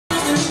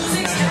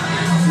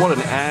What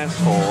an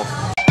asshole.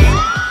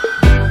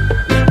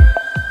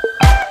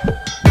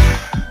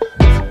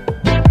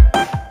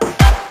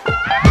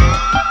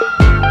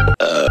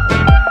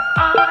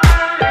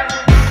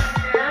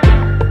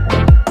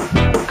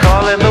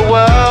 Calling the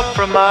world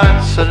from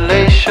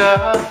isolation.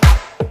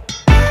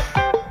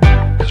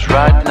 'Cause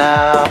right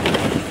now.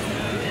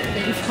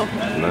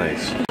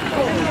 Nice.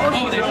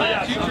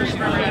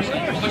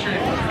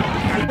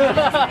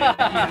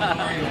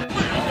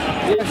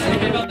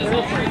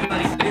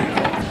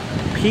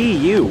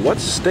 PU, what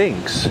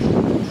stinks?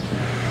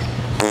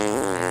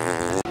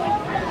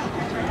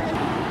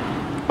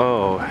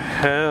 Oh,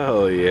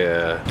 hell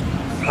yeah.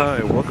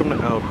 Hi, welcome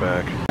to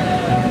Outback.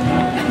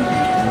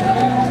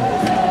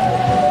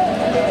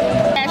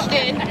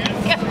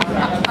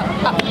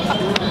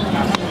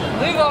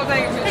 We gonna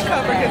take him to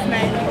cover his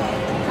name.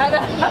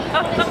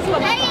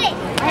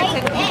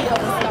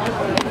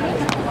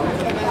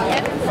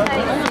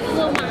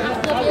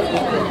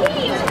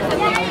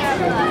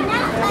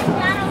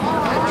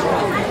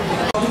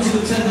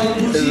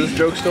 Is this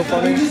joke still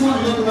funny? I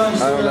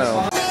don't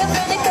know.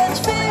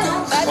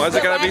 Why is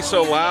it gotta be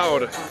so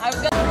loud?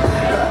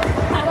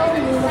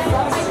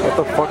 What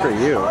the fuck are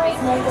you?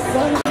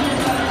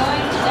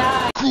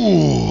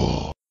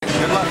 Cool.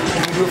 Good luck.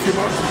 Can you do a few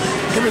bucks?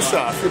 Give me a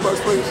shot. A few bucks,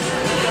 please.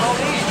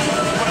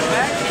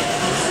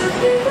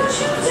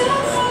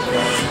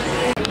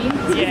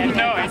 Yeah,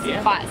 no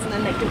idea. Spots and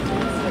then they could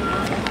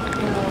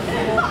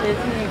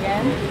Disney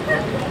again.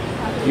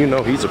 You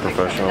know he's a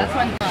professional.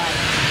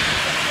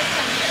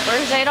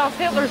 Where's Adolf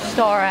Hitler's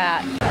star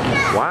at?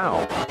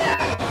 Wow.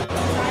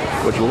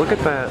 Would you look at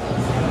that?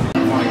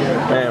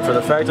 Man, for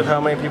the fact of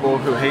how many people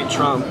who hate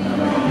Trump,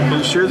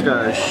 he sure's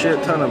got a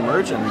shit ton of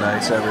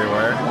merchandise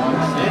everywhere.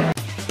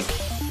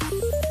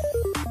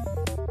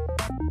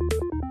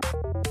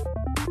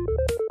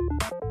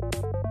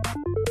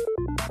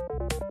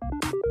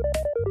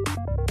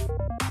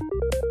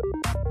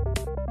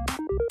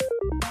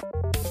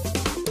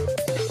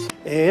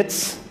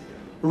 It's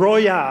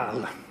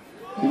Royale.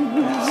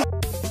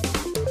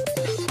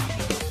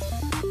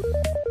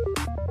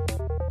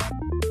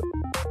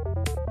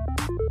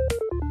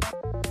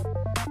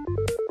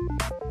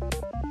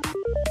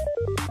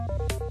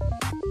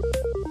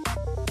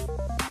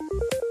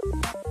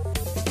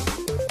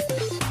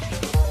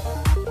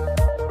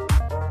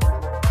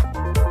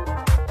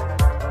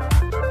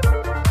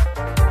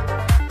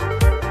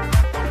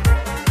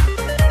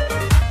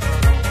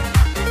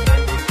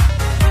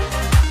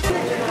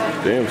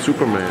 Damn,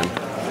 Superman.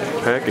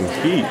 Packing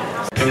heat.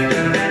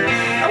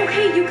 Oh,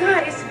 hey, you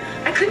guys.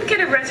 I couldn't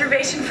get a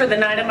reservation for the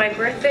night of my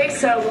birthday,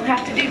 so we'll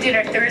have to do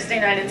dinner Thursday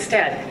night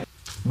instead.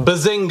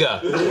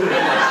 Bazinga!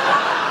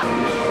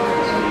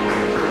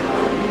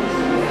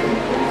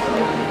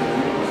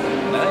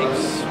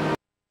 Nice.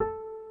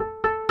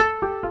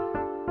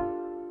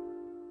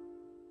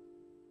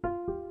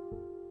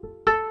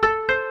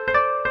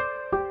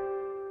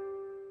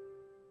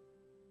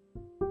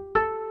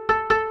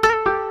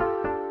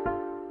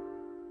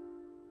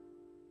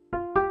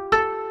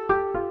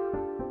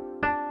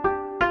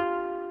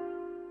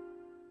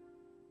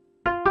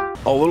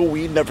 A little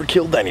weed never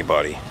killed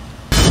anybody.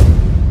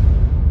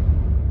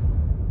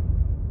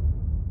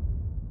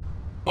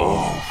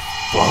 Oh,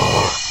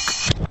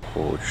 fuck.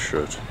 Holy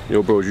shit.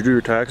 Yo, bro, did you do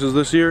your taxes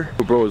this year?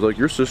 Yo, bro, is like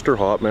your sister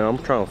hot, man? I'm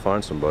trying to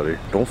find somebody.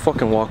 Don't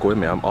fucking walk with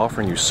me. I'm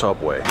offering you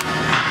Subway.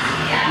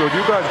 Yo, do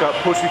you guys got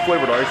pussy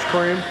flavored ice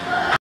cream?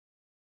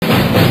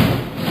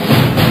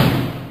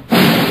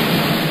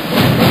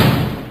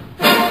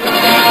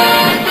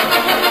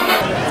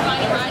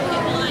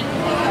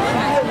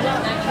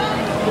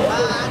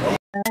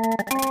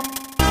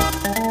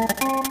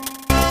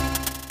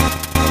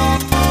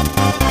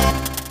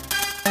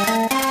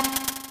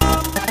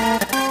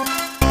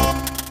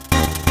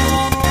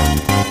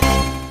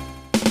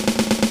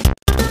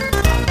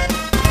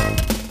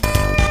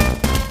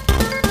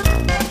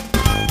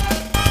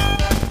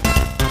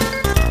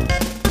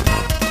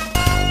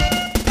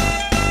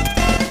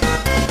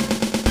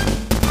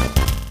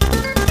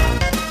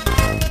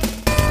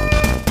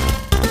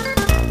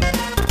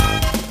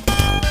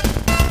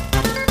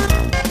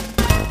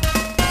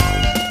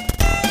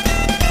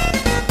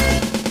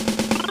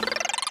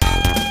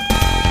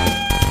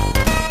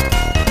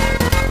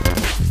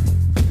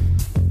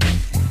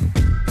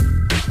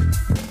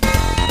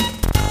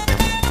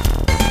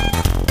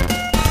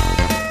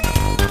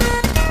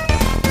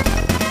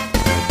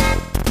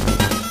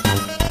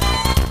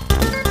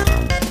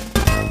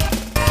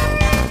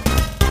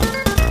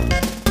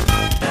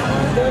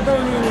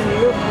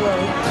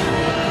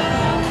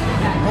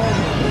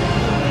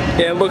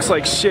 Yeah, it looks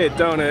like shit,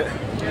 don't it?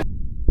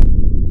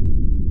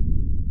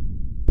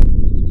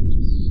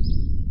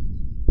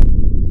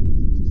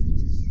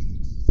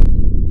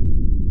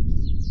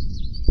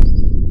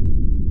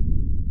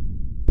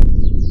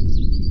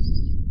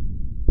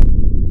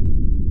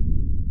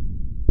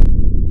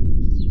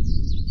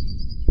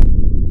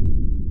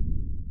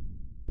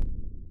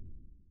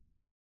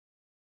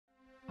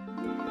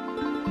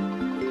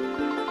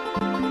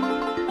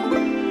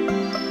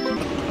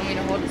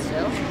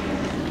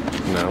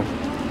 No.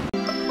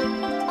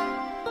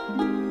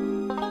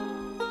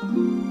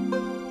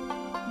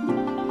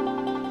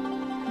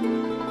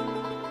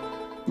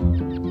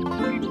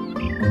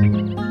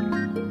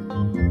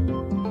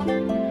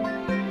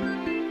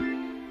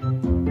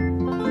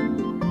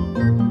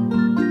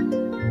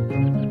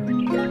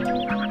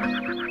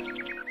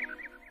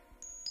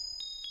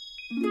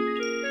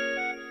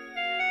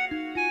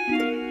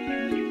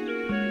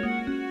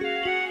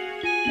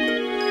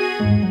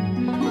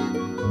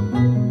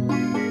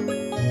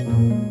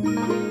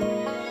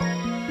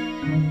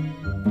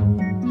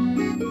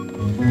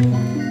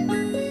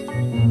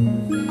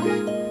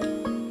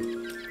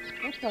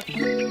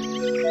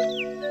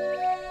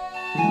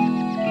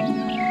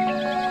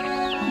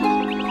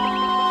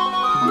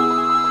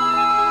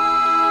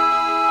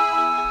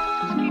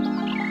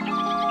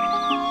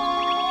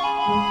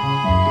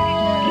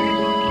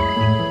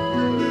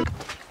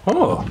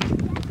 Oh,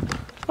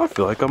 I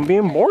feel like I'm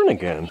being born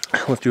again.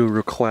 Let's do a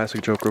real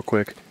classic joke real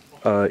quick.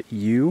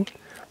 You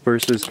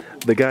versus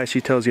the guy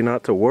she tells you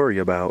not to worry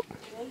about.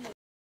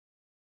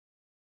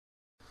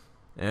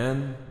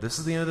 And this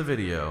is the end of the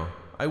video.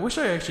 I wish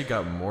I actually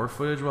got more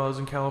footage while I was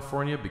in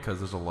California because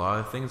there's a lot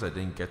of things I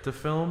didn't get to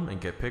film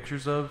and get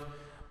pictures of.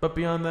 But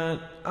beyond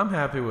that, I'm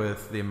happy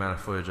with the amount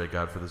of footage I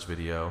got for this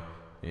video.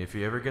 If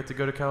you ever get to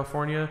go to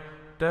California,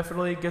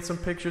 definitely get some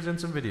pictures and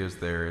some videos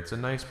there. It's a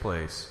nice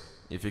place.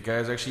 If you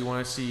guys actually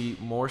want to see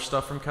more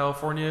stuff from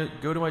California,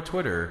 go to my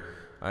Twitter.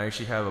 I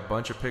actually have a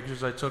bunch of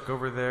pictures I took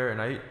over there,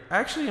 and I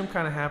actually am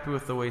kind of happy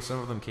with the way some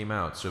of them came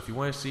out. So if you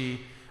want to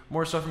see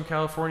more stuff from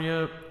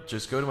California,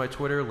 just go to my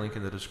Twitter, link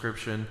in the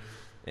description.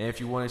 And if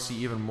you want to see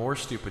even more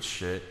stupid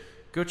shit,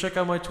 go check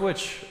out my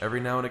Twitch.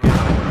 Every now and again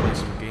I'll play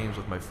some games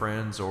with my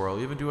friends, or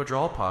I'll even do a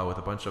draw pod with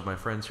a bunch of my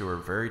friends who are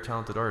very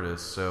talented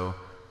artists. So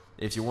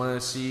if you want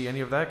to see any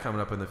of that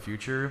coming up in the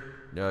future,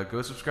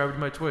 go subscribe to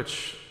my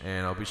Twitch,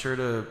 and I'll be sure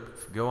to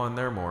go on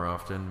there more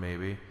often,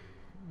 maybe.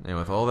 And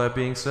with all that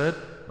being said,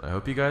 I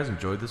hope you guys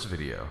enjoyed this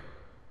video.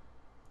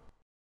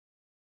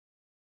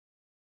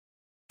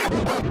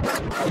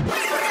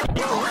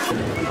 Oh,